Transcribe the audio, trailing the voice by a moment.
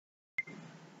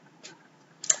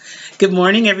Good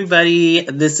morning, everybody.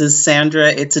 This is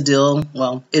Sandra. It's a deal.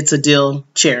 Well, it's a deal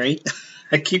cherry.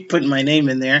 I keep putting my name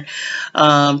in there.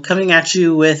 Coming at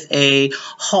you with a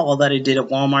haul that I did at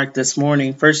Walmart this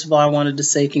morning. First of all, I wanted to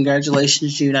say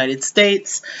congratulations, United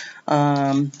States,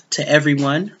 to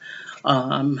everyone.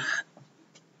 Um,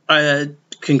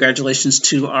 Congratulations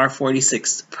to our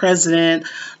 46th president,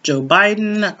 Joe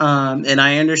Biden. And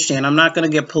I understand, I'm not going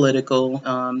to get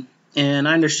political. And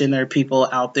I understand there are people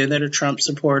out there that are Trump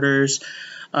supporters.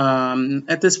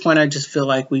 At this point, I just feel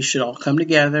like we should all come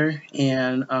together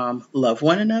and love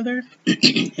one another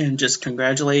and just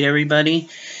congratulate everybody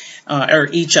or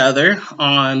each other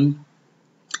on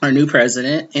our new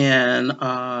president. And,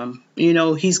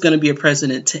 he's going to be a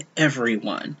president to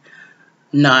everyone,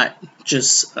 not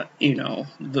just,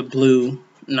 the blue,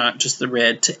 not just the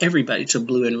red, to everybody, to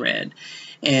blue and red.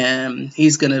 And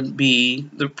he's going to be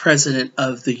the president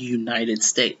of the United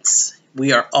States.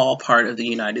 We are all part of the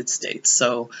United States.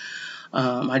 So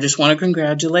I just want to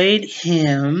congratulate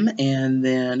him and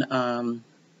then,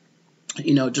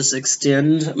 just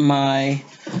extend my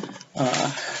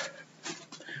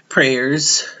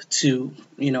prayers to,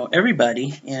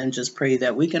 everybody and just pray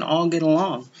that we can all get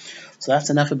along. So that's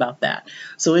enough about that.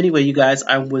 So anyway, you guys,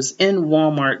 I was in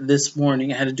Walmart this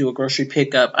morning. I had to do a grocery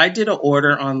pickup. I did an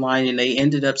order online and they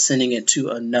ended up sending it to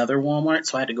another Walmart.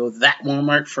 So I had to go to that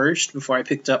Walmart first before I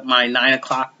picked up my 9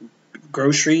 o'clock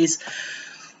groceries.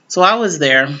 So I was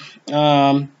there.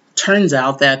 Turns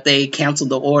out that they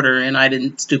canceled the order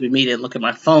and stupid me, didn't look at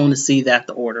my phone to see that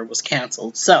the order was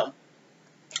canceled. So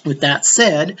with that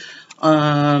said,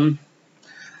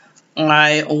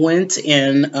 I went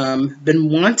and been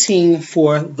wanting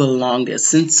for the longest,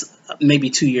 since maybe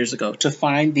 2 years ago, to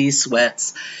find these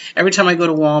sweats. Every time I go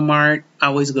to Walmart, I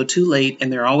always go too late,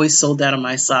 and they're always sold out of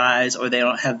my size, or they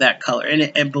don't have that color.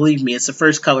 And believe me, it's the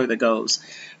first color that goes.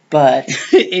 But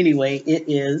anyway, it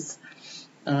is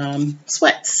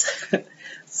sweats.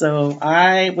 So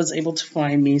I was able to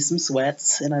find me some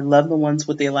sweats, and I love the ones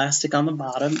with the elastic on the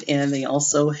bottom, and they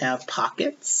also have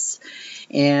pockets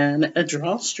and a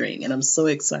drawstring, and I'm so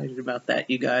excited about that,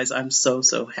 you guys. I'm so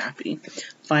happy.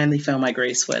 Finally found my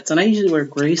gray sweats, and I usually wear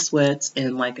gray sweats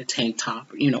and like a tank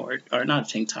top, or not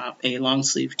a tank top, a long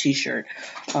sleeve t-shirt,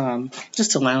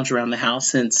 just to lounge around the house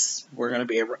since we're going to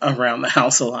be around the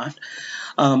house a lot.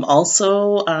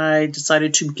 Also, I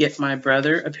decided to get my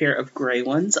brother a pair of gray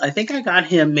ones. I think I got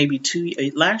him maybe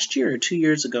last year or 2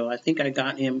 years ago. I think I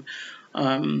got him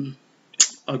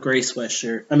a gray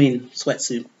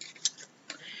sweatsuit.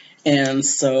 And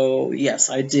so,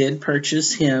 yes, I did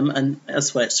purchase him a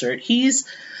sweatshirt. He's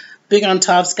big on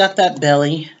tops, got that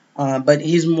belly, but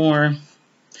he's not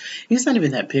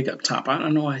even that big up top. I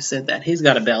don't know why I said that. He's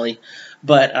got a belly.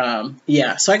 But,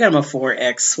 yeah, so I got him a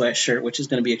 4X sweatshirt, which is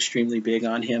going to be extremely big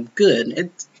on him.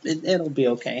 Good. It'll be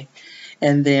okay.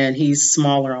 And then he's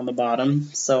smaller on the bottom,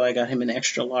 so I got him an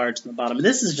extra large on the bottom.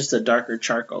 This is just a darker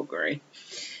charcoal gray.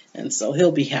 And so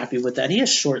he'll be happy with that. He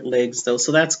has short legs, though,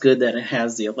 so that's good that it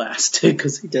has the elastic,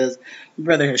 because he does. My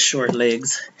brother has short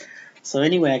legs. So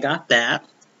anyway, I got that.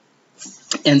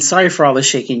 And sorry for all the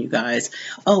shaking, you guys.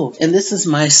 Oh, and this is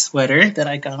my sweater that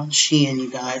I got on Shein, you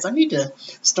guys. I need to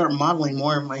start modeling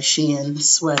more of my Shein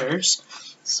sweaters.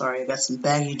 Sorry, I got some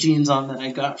baggy jeans on that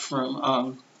I got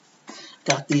from,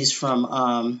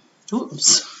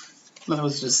 oops, that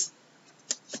was just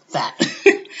fat.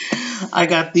 I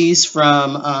got these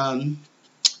from,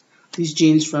 these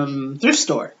jeans from thrift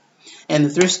store. And the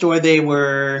thrift store, they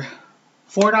were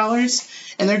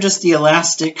 $4, and they're just the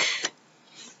elastic.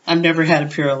 I've never had a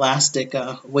pair of elastic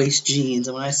waist jeans,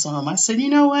 and when I saw them, I said, you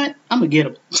know what? I'm going to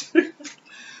get them.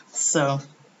 So,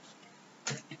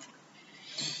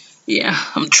 yeah,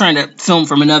 I'm trying to film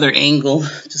from another angle,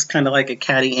 just kind of like a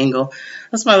catty angle.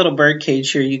 That's my little bird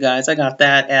cage here, you guys. I got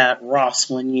that at Ross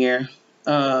one year.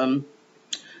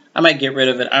 I might get rid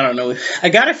of it. I don't know. I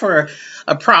got it for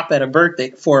a prop at a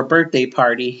birthday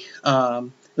party.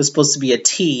 It was supposed to be a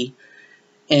tea,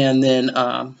 and then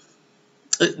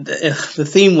the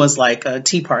theme was like a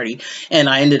tea party, and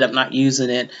I ended up not using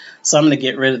it. So I'm going to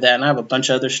get rid of that, and I have a bunch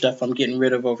of other stuff I'm getting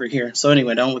rid of over here. So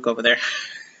anyway, don't look over there.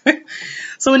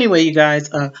 So anyway, you guys,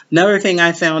 another thing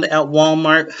I found at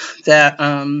Walmart that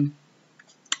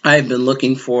I've been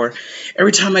looking for.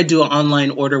 Every time I do an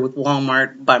online order with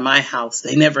Walmart by my house,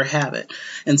 they never have it.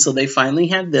 And so they finally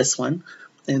had this one.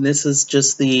 And this is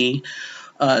just the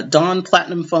Dawn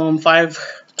Platinum Foam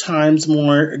 5 times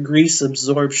more grease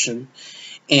absorption.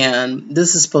 And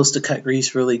this is supposed to cut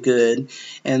grease really good.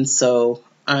 And so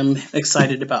I'm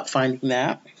excited about finding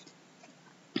that.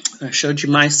 I showed you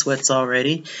my sweats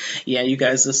already. Yeah, you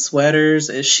guys, the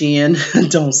sweaters at Shein,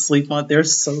 don't sleep on. They're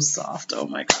so soft. Oh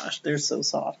my gosh, they're so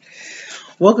soft.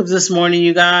 Woke up this morning,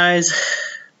 you guys.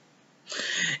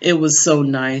 It was so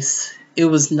nice. It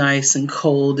was nice and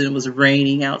cold. And it was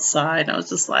raining outside. I was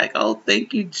just like, oh,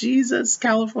 thank you, Jesus.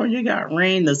 California got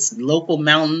rain. The local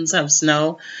mountains have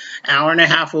snow. Hour and a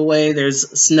half away,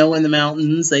 there's snow in the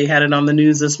mountains. They had it on the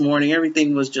news this morning.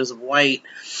 Everything was just white.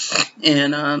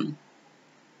 And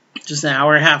just an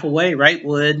hour and a half away,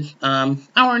 Wrightwood.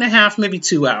 Hour and a half, maybe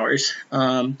 2 hours.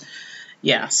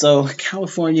 Yeah, so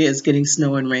California is getting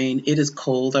snow and rain. It is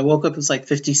cold. I woke up, it was like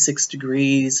 56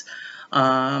 degrees.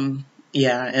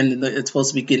 Yeah, and it's supposed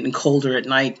to be getting colder at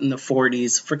night in the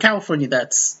 40s. For California,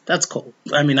 that's cold.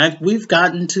 I mean, we've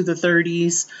gotten to the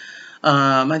 30s.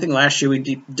 I think last year we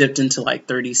dipped into like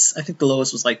 30s. I think the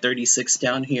lowest was like 36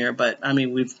 down here. But, I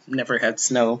mean, we've never had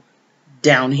snow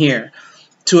down here.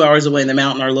 2 hours away in the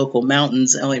mountain, our local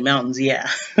mountains, LA mountains, yeah.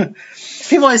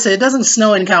 People always say, it doesn't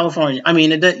snow in California. I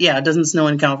mean, it doesn't snow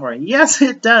in California. Yes,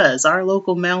 it does. Our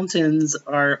local mountains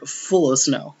are full of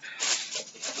snow.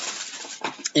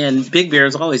 And Big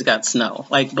Bear's always got snow,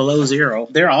 like below zero.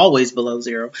 They're always below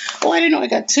zero. Oh, I didn't know I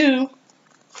got 2.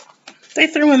 They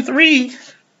threw in 3.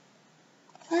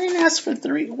 I didn't ask for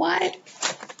 3. What?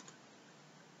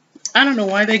 I don't know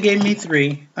why they gave me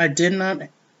 3. I did not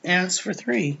ask for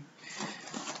 3.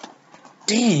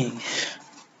 Dang.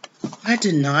 I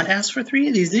did not ask for 3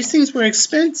 of these. These things were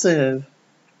expensive.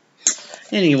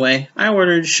 Anyway, I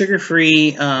ordered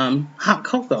sugar-free hot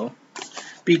cocoa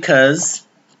because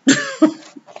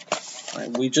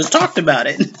we just talked about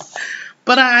it.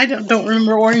 But I don't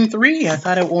remember ordering 3. I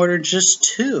thought I ordered just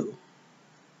 2.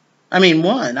 I mean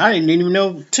 1. I didn't even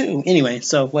know 2. Anyway,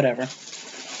 so whatever.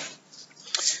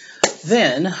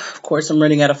 Then, of course, I'm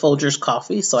running out of Folgers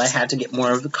coffee, so I had to get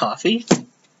more of the coffee.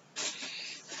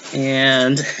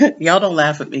 And y'all don't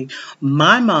laugh at me.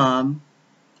 My mom,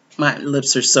 my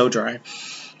lips are so dry.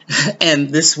 And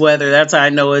this weather, that's how I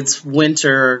know it's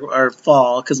winter or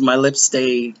fall, because my lips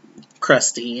stay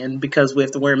crusty. And because we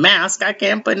have to wear a mask, I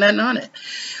can't put nothing on it.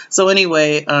 So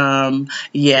anyway,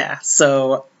 yeah.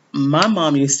 So my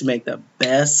mom used to make the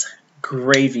best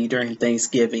gravy during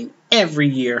Thanksgiving. Every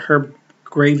year, her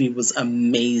gravy was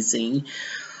amazing.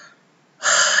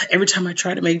 Every time I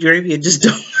try to make gravy, it just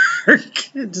don't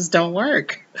work. It just don't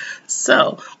work.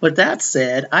 So, with that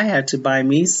said, I had to buy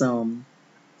me some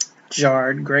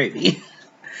jarred gravy.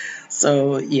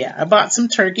 So, yeah, I bought some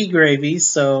turkey gravy.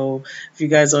 So, if you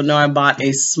guys don't know, I bought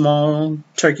a small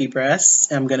turkey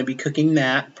breast. I'm going to be cooking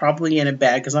that, probably in a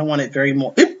bag, because I want it very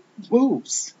moist.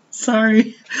 Oops,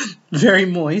 sorry. Very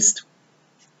moist.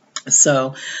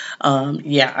 So,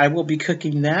 yeah, I will be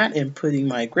cooking that and putting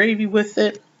my gravy with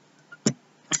it.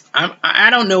 I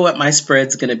don't know what my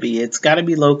spread's going to be. It's got to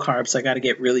be low carb, so I got to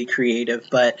get really creative.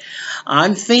 But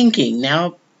I'm thinking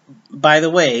now, by the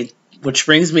way, which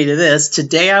brings me to this.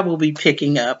 Today I will be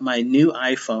picking up my new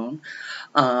iPhone.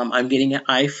 I'm getting an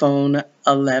iPhone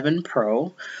 11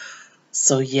 Pro.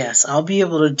 So yes, I'll be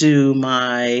able to do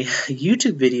my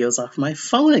YouTube videos off my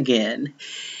phone again.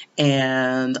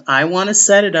 And I want to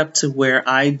set it up to where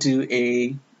I do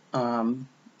a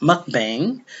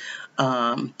mukbang.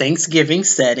 Thanksgiving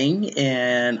setting,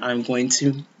 and I'm going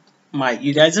to,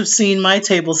 you guys have seen my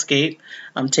tablescape.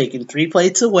 I'm taking 3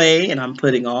 plates away, and I'm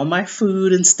putting all my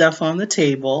food and stuff on the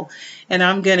table, and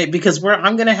I'm going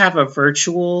to have a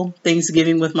virtual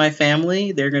Thanksgiving with my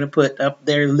family. They're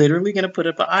literally going to put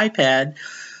up an iPad,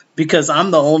 because I'm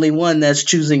the only one that's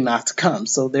choosing not to come.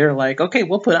 So they're like, okay,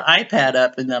 we'll put an iPad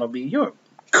up, and that'll be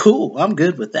cool. I'm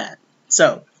good with that.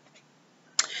 So,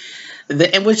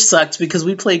 which sucks because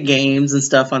we play games and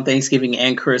stuff on Thanksgiving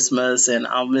and Christmas, and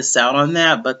I'll miss out on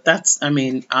that. But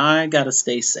I gotta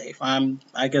stay safe.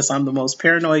 I guess I'm the most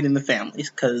paranoid in the family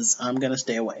because I'm gonna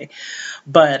stay away.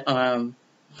 But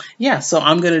yeah, so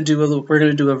we're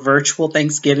gonna do a virtual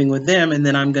Thanksgiving with them, and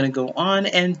then I'm gonna go on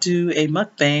and do a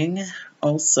mukbang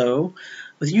also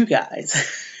with you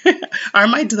guys. Or I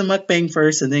might do the mukbang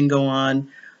first and then go on.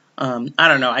 I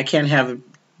don't know. I can't have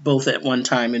both at one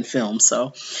time in film.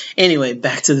 So anyway,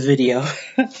 back to the video.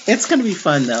 It's going to be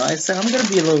fun though. I said I'm going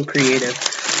to be a little creative.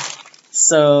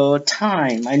 So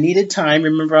time. I needed time.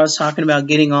 Remember I was talking about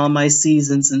getting all my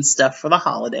seasons and stuff for the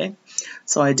holiday.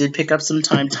 So I did pick up some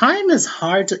time. Time is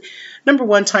hard to... Number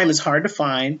 1, time is hard to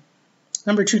find.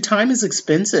 Number 2, time is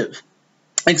expensive.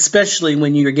 Especially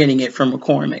when you're getting it from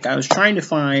McCormick. I was trying to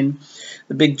find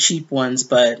the big cheap ones,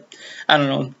 but I don't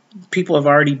know. People have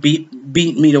already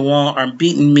beaten me to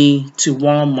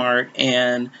Walmart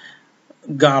and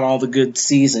got all the good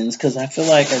seasons, because I feel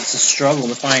like it's a struggle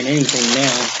to find anything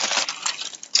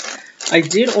now. I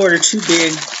did order two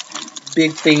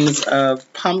big things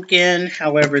of pumpkin.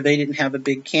 However, they didn't have a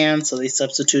big can, so they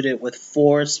substituted it with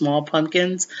 4 small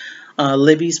pumpkins.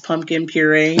 Libby's pumpkin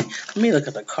puree. Let me look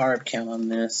at the carb count on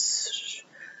this.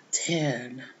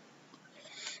 10.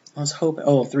 I was hoping,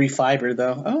 oh, 3 fiber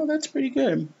though. Oh, that's pretty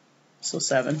good. So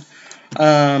 7. So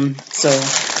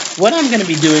what I'm going to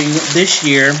be doing this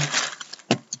year,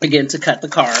 again, to cut the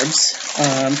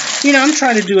carbs, you know, I'm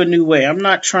trying to do a new way. I'm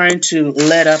not trying to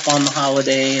let up on the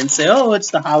holiday and say, oh,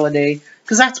 it's the holiday,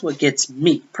 because that's what gets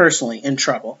me personally in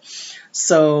trouble.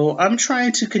 So I'm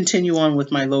trying to continue on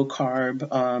with my low carb.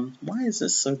 Why is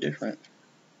this so different?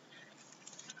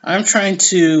 I'm trying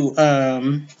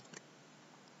to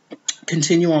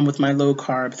continue on with my low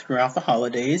carb throughout the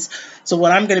holidays. So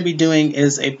what I'm going to be doing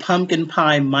is a pumpkin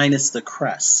pie minus the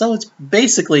crust. So it's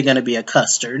basically going to be a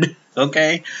custard,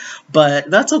 okay? But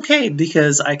that's okay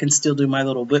because I can still do my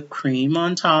little whipped cream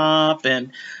on top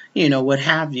and, you know, what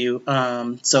have you.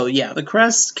 So yeah, the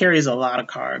crust carries a lot of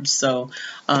carbs. So,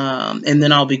 and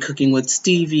then I'll be cooking with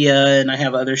stevia, and I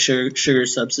have other sugar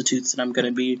substitutes that I'm going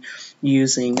to be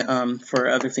using for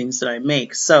other things that I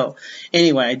make. So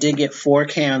anyway, I did get 4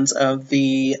 cans of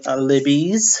the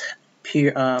Libby's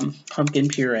pumpkin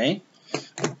puree.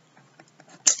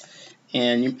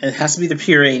 And it has to be the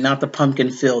puree, not the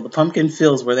pumpkin fill. The pumpkin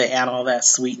fill is where they add all that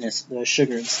sweetness, the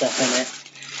sugar and stuff in it.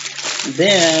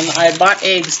 Then I bought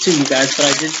eggs too, you guys, but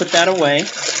I did put that away.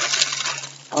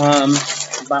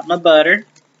 Bought my butter,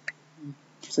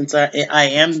 since I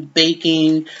am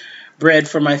baking bread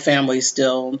for my family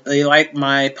still. They like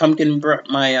my pumpkin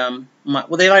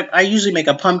I usually make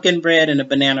a pumpkin bread and a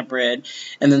banana bread,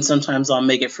 and then sometimes I'll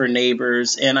make it for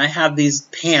neighbors. And I have these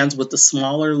pans with the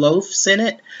smaller loaves in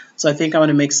it, so I think I'm going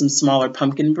to make some smaller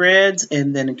pumpkin breads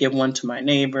and then give one to my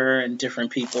neighbor and different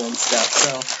people and stuff.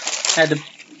 So I had to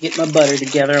get my butter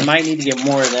together. I might need to get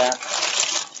more of that.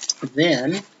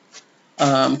 Then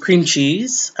cream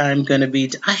cheese. I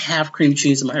have cream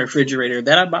cheese in my refrigerator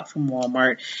that I bought from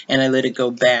Walmart, and I let it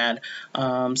go bad.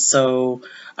 So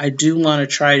I do want to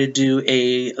try to do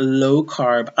a low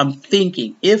carb. I'm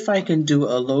thinking if I can do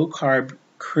a low carb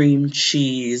cream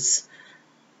cheese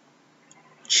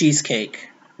cheesecake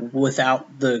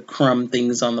without the crumb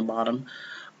things on the bottom,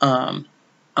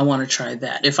 I want to try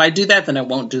that. If I do that, then I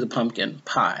won't do the pumpkin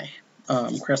pie.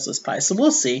 Crustless pie. So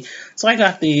we'll see. So I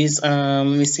got these. Let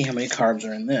me see how many carbs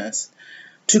are in this.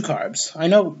 2 carbs. I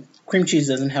know cream cheese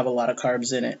doesn't have a lot of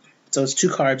carbs in it. So it's 2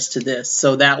 carbs to this.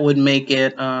 So that would make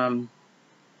it,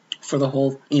 for the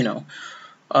whole, you know,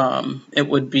 it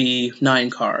would be 9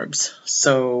 carbs.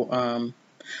 So,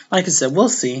 like I said, we'll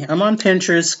see. I'm on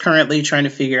Pinterest currently trying to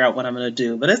figure out what I'm going to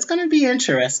do, but it's going to be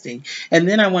interesting. And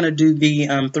then I want to do the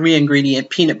 3-ingredient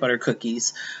peanut butter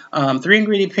cookies.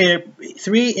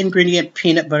 3-ingredient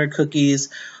peanut butter cookies,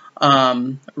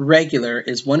 regular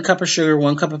is 1 cup of sugar,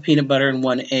 1 cup of peanut butter, and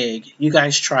 1 egg. You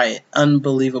guys try it.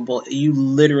 Unbelievable. You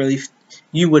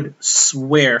would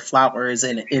swear flour is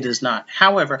in it. It is not.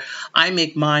 However, I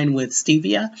make mine with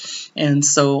stevia, and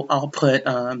so I'll put...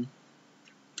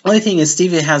 only thing is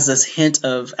stevia has this hint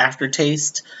of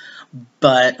aftertaste,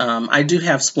 but I do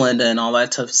have Splenda and all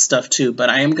that tough stuff too,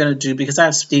 but I am going to do, because I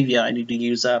have stevia I need to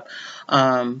use up,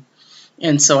 and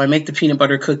so I make the peanut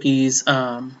butter cookies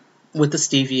with the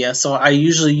stevia. So I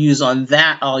usually use on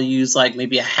that, I'll use like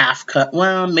maybe a half cup,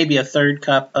 well, maybe a 1/3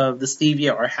 cup of the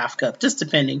stevia or a half cup, just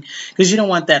depending, because you don't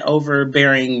want that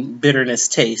overbearing bitterness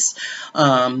taste.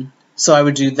 So I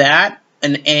would do that,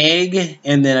 an egg,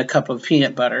 and then a cup of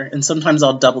peanut butter, and sometimes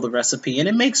I'll double the recipe, and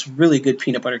it makes really good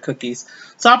peanut butter cookies.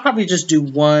 So I'll probably just do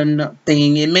one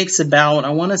thing. It makes about,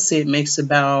 I want to say it makes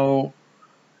about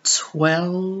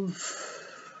 12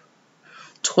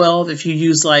 if you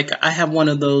use, like, I have one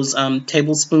of those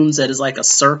tablespoons that is like a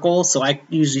circle, so I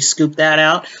usually scoop that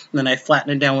out, and then I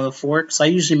flatten it down with a fork. So I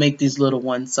usually make these little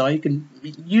ones, so you can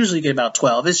usually get about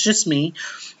 12. It's just me,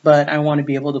 but I want to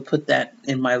be able to put that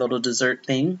in my little dessert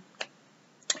thing.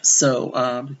 So,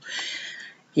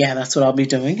 yeah, that's what I'll be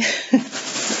doing.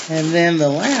 And then the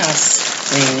last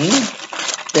thing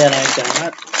that I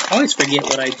got, I always forget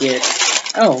what I get.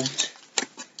 Oh,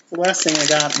 the last thing I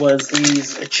got was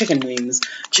these chicken wings.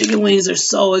 Chicken wings are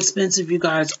so expensive, you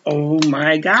guys. Oh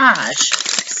my gosh.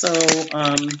 So,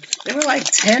 they were like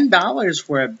 $10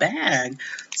 for a bag.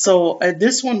 So,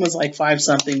 this one was like 5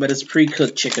 something, but it's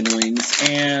pre-cooked chicken wings.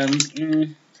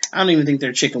 And, I don't even think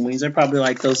they're chicken wings. They're probably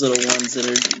like those little ones that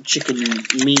are chicken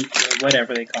meat or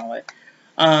whatever they call it.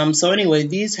 So anyway,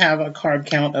 these have a carb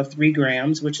count of 3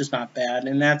 grams, which is not bad.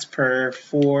 And that's per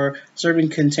 4 serving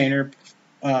container,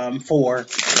 4.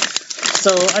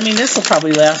 So, I mean, this will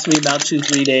probably last me about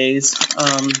 2-3 days.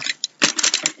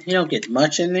 You don't get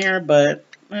much in there, but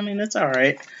I mean, it's all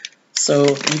right. So,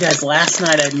 you guys, last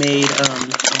night I made,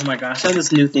 oh my gosh, I have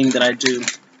this new thing that I do.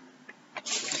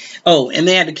 Oh, and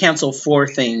they had to cancel 4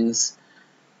 things.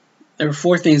 There were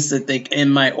 4 things that they, in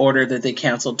my order, that they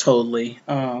canceled totally.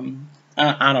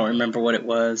 I don't remember what it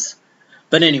was.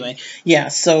 But anyway, yeah,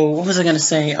 so what was I going to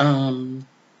say?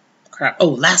 Crap. Oh,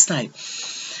 last night.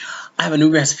 I have a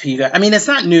new recipe, you guys. I mean, it's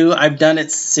not new. I've done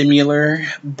it similar,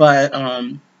 but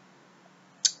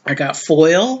I got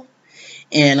foil,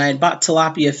 and I bought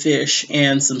tilapia fish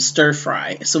and some stir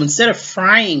fry. So instead of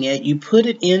frying it, you put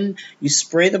it in, you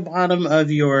spray the bottom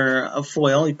of your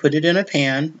foil, you put it in a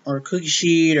pan or a cookie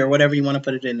sheet or whatever you want to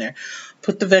put it in there.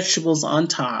 Put the vegetables on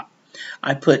top.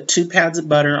 I put 2 pads of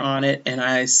butter on it, and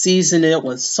I seasoned it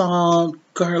with salt,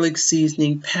 garlic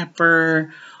seasoning,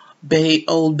 pepper,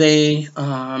 Old Bay.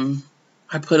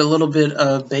 I put a little bit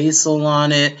of basil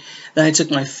on it. Then I took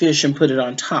my fish and put it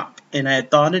on top. And I had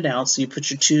thawed it out, so you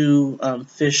put your 2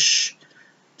 fish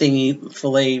thingy,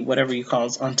 fillet, whatever you call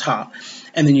it, on top.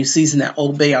 And then you season that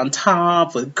Old Bay on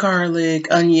top with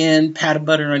garlic, onion, pat of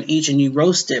butter on each, and you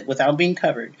roast it without being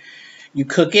covered. You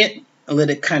cook it, let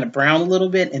it kind of brown a little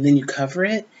bit, and then you cover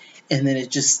it, and then it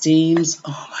just steams.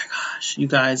 Oh my gosh, you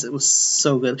guys, it was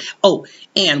so good. Oh,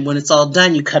 and when it's all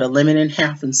done, you cut a lemon in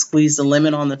half and squeeze the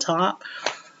lemon on the top.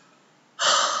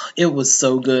 It was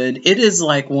so good. It is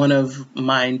like one of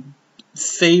my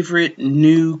favorite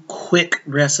new quick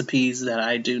recipes that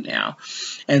I do now.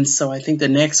 And so I think the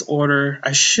next order,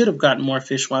 I should have gotten more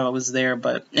fish while I was there,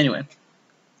 but anyway.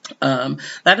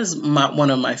 That is one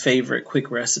of my favorite quick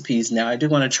recipes now. I do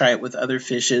want to try it with other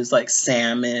fishes like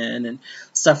salmon and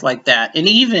stuff like that. And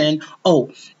even,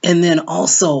 oh, and then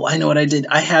also, I know what I did.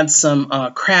 I had some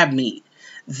crab meat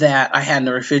that I had in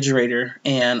the refrigerator,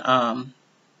 and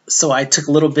so I took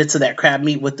little bits of that crab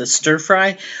meat with the stir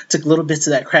fry, took little bits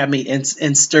of that crab meat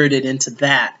and stirred it into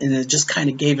that, and it just kind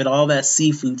of gave it all that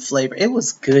seafood flavor. It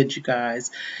was good, you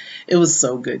guys. It was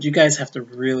so good. You guys have to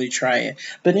really try it.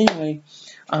 But anyway,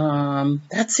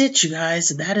 that's it, you guys.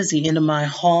 That is the end of my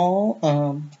haul.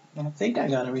 I think I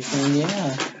got everything.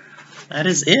 Yeah, that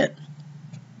is it.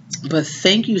 But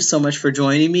thank you so much for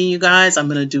joining me, you guys. I'm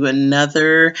going to do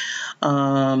another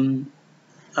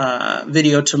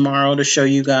video tomorrow to show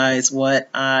you guys what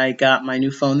I got, my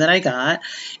new phone that I got.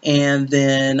 And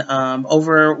then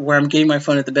over where I'm getting my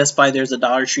phone at the Best Buy, there's a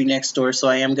Dollar Tree next door, so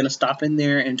I am going to stop in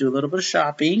there and do a little bit of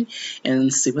shopping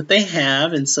and see what they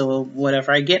have. And so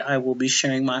whatever I get, I will be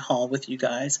sharing my haul with you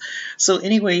guys. So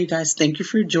anyway, you guys, thank you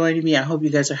for joining me. I hope you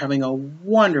guys are having a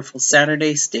wonderful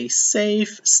Saturday. Stay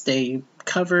safe, stay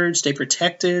covered, stay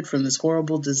protected from this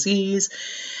horrible disease,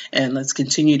 and let's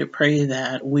continue to pray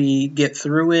that we get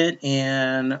through it.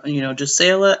 And just say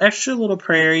an extra little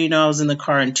prayer. I was in the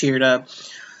car and teared up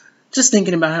just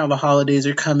thinking about how the holidays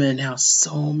are coming, how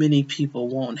so many people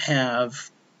won't have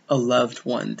a loved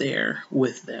one there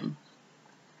with them,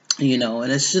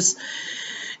 and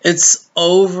it's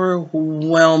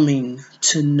overwhelming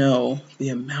to know the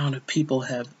amount of people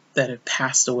that have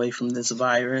passed away from this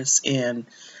virus, and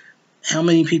how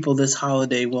many people this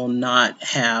holiday will not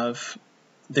have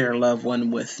their loved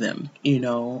one with them.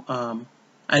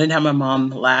 I didn't have my mom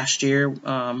last year.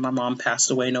 My mom passed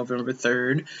away November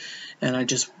 3rd, and I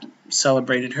just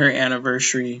celebrated her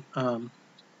anniversary.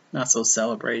 Not so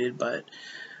celebrated, but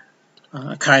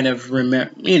kind of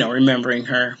remembering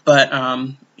her. But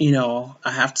I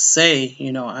have to say,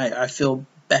 I feel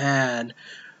bad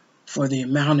for the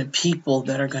amount of people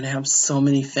that are going to have so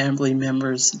many family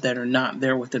members that are not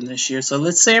there with them this year. So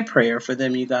let's say a prayer for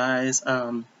them, you guys.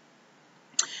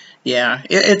 Yeah,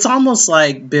 it's almost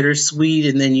like bittersweet,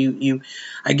 and then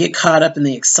I get caught up in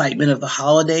the excitement of the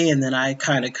holiday, and then I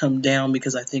kind of come down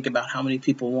because I think about how many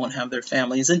people won't have their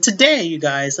families. And today, you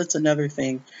guys, that's another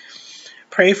thing.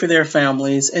 Pray for their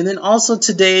families. And then also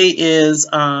today is,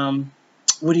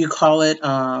 what do you call it?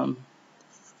 I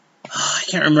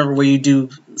can't remember where you do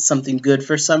something good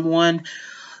for someone.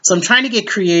 So I'm trying to get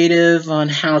creative on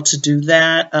how to do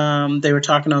that. They were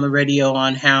talking on the radio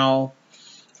on how,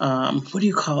 what do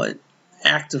you call it?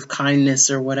 Act of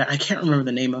kindness or whatever. I can't remember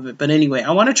the name of it. But anyway,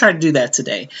 I want to try to do that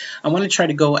today. I want to try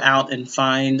to go out and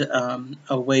find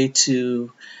a way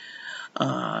to,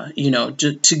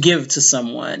 to give to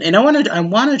someone. And I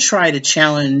want to try to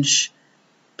challenge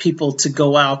people to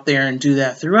go out there and do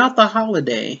that throughout the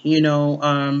holiday.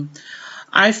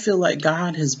 I feel like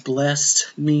God has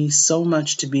blessed me so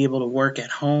much to be able to work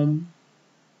at home,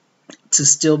 to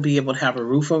still be able to have a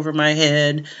roof over my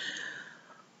head.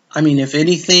 I mean, if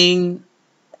anything,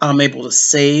 I'm able to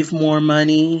save more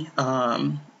money.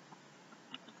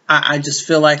 I just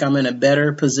feel like I'm in a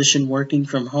better position working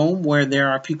from home, where there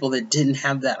are people that didn't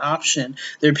have that option.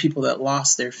 There are people that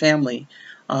lost their family.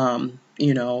 I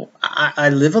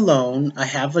live alone. I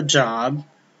have a job.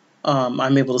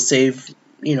 I'm able to save,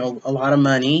 a lot of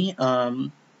money.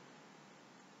 I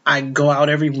go out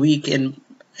every week and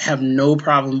have no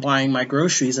problem buying my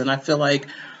groceries. And I feel like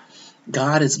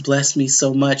God has blessed me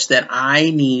so much that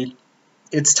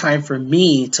it's time for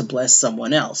me to bless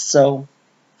someone else. So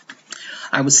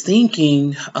I was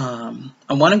thinking, I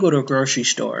want to go to a grocery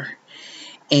store,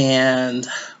 and,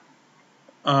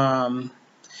 I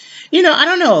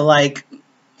don't know, like,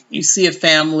 you see a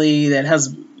family that has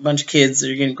a bunch of kids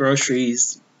that are getting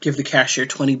groceries, give the cashier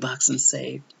 $20 and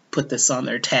say, put this on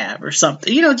their tab or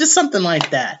something, just something like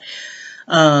that.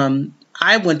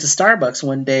 I went to Starbucks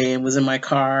one day and was in my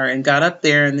car and got up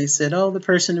there, and they said, oh, the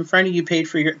person in front of you paid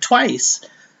for twice.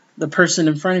 The person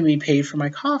in front of me paid for my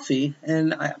coffee.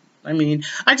 And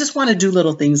I just want to do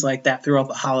little things like that throughout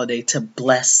the holiday to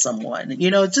bless someone, you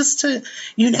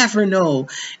never know.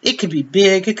 It could be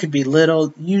big, it could be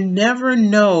little. You never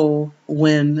know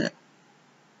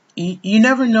you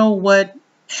never know what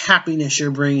happiness you're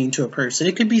bringing to a person.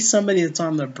 It could be somebody that's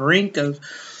on the brink of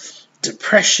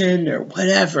depression or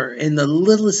whatever, and the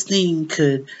littlest thing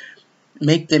could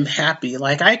make them happy.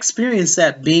 Like, I experienced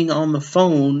that being on the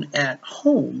phone at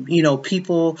home.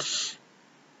 People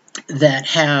that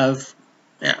have,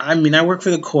 I work for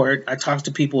the court. I talk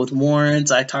to people with warrants.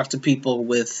 I talk to people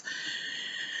with,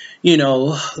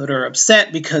 that are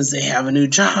upset because they have a new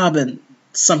job and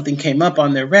something came up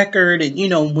on their record.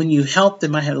 And, when you help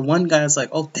them, I had one guy was like,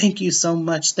 oh, thank you so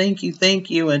much. Thank you. Thank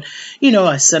you. And,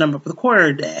 I set him up with the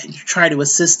court and try to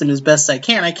assist him as best I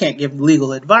can. I can't give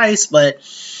legal advice, but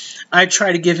I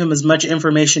try to give him as much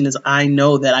information as I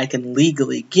know that I can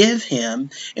legally give him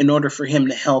in order for him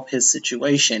to help his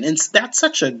situation. And that's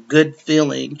such a good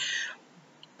feeling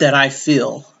that I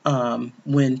feel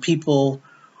when people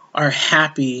are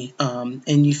happy,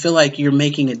 and you feel like you're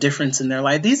making a difference in their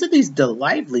life. These are the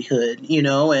livelihood,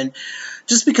 and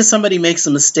just because somebody makes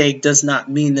a mistake does not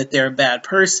mean that they're a bad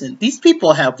person. These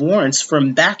people have warrants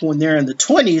from back when they're in the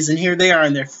 20s, and here they are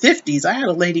in their 50s. I had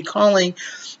a lady calling,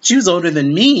 she was older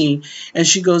than me, and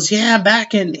she goes, yeah,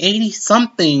 back in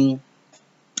 80-something,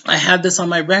 I had this on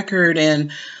my record,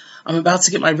 and I'm about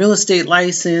to get my real estate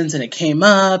license, and it came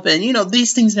up, and,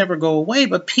 these things never go away,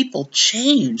 but people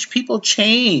change,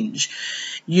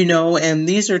 and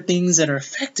these are things that are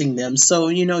affecting them. So,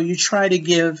 you try to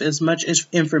give as much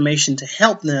information to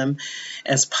help them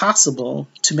as possible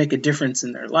to make a difference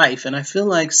in their life. And I feel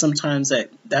like sometimes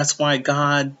that's why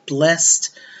God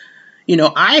blessed.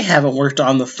 I haven't worked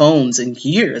on the phones in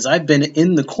years. I've been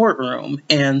in the courtroom.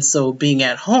 And so being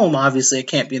at home, obviously I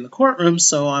can't be in the courtroom,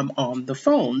 so I'm on the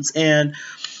phones. And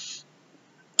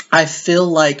I feel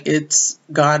like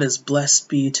God has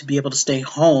blessed me to be able to stay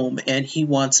home, and He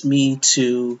wants me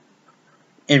to,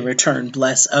 in return,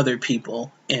 bless other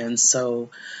people. And so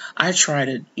I try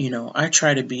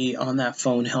to be on that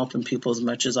phone helping people as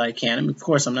much as I can. And of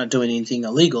course, I'm not doing anything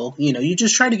illegal. You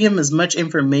just try to give them as much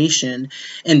information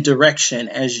and direction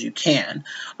as you can,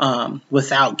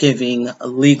 without giving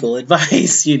legal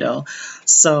advice,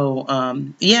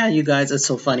 So, yeah, you guys, it's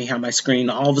so funny how my screen,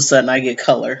 all of a sudden I get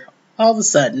color. All of a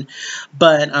sudden.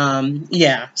 But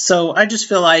yeah, so I just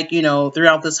feel like,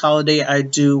 throughout this holiday, I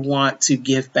do want to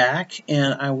give back,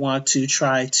 and I want to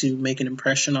try to make an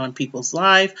impression on people's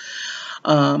life.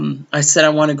 I said I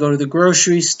want to go to the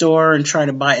grocery store and try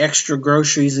to buy extra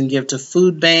groceries and give to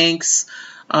food banks.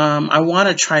 I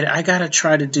gotta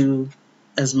try to do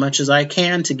as much as I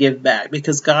can to give back,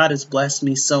 because God has blessed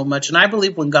me so much. And I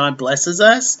believe when God blesses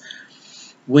us,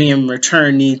 we in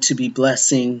return need to be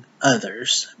blessing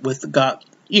others with God.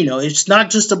 It's not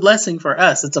just a blessing for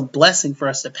us, it's a blessing for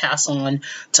us to pass on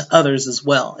to others as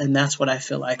well. And that's what I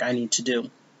feel like I need to do.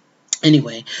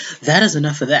 Anyway, that is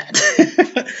enough of that.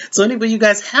 So anyway, you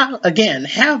guys, have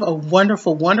a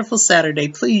wonderful, wonderful Saturday.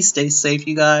 Please stay safe,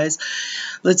 you guys.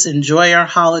 Let's enjoy our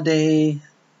holiday.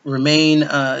 Remain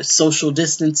social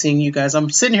distancing, you guys. I'm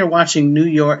sitting here watching New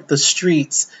York, the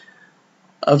streets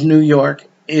of New York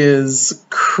is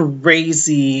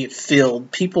crazy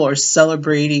filled. People are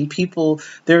celebrating.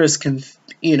 There is,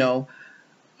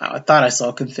 I thought I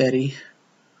saw confetti.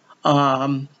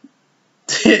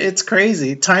 It's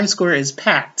crazy. Times Square is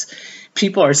packed.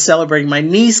 People are celebrating. My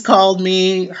niece called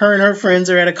me. Her and her friends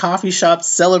are at a coffee shop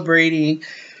celebrating.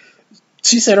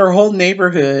 She said her whole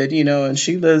neighborhood, and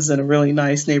she lives in a really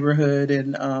nice neighborhood,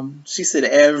 and she said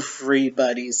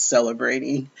everybody's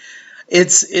celebrating.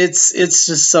 It's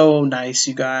just so nice,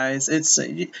 you guys.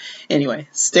 Anyway,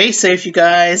 stay safe, you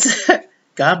guys.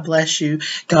 God bless you.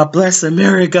 God bless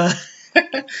America.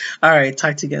 All right,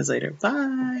 talk to you guys later.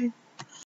 Bye.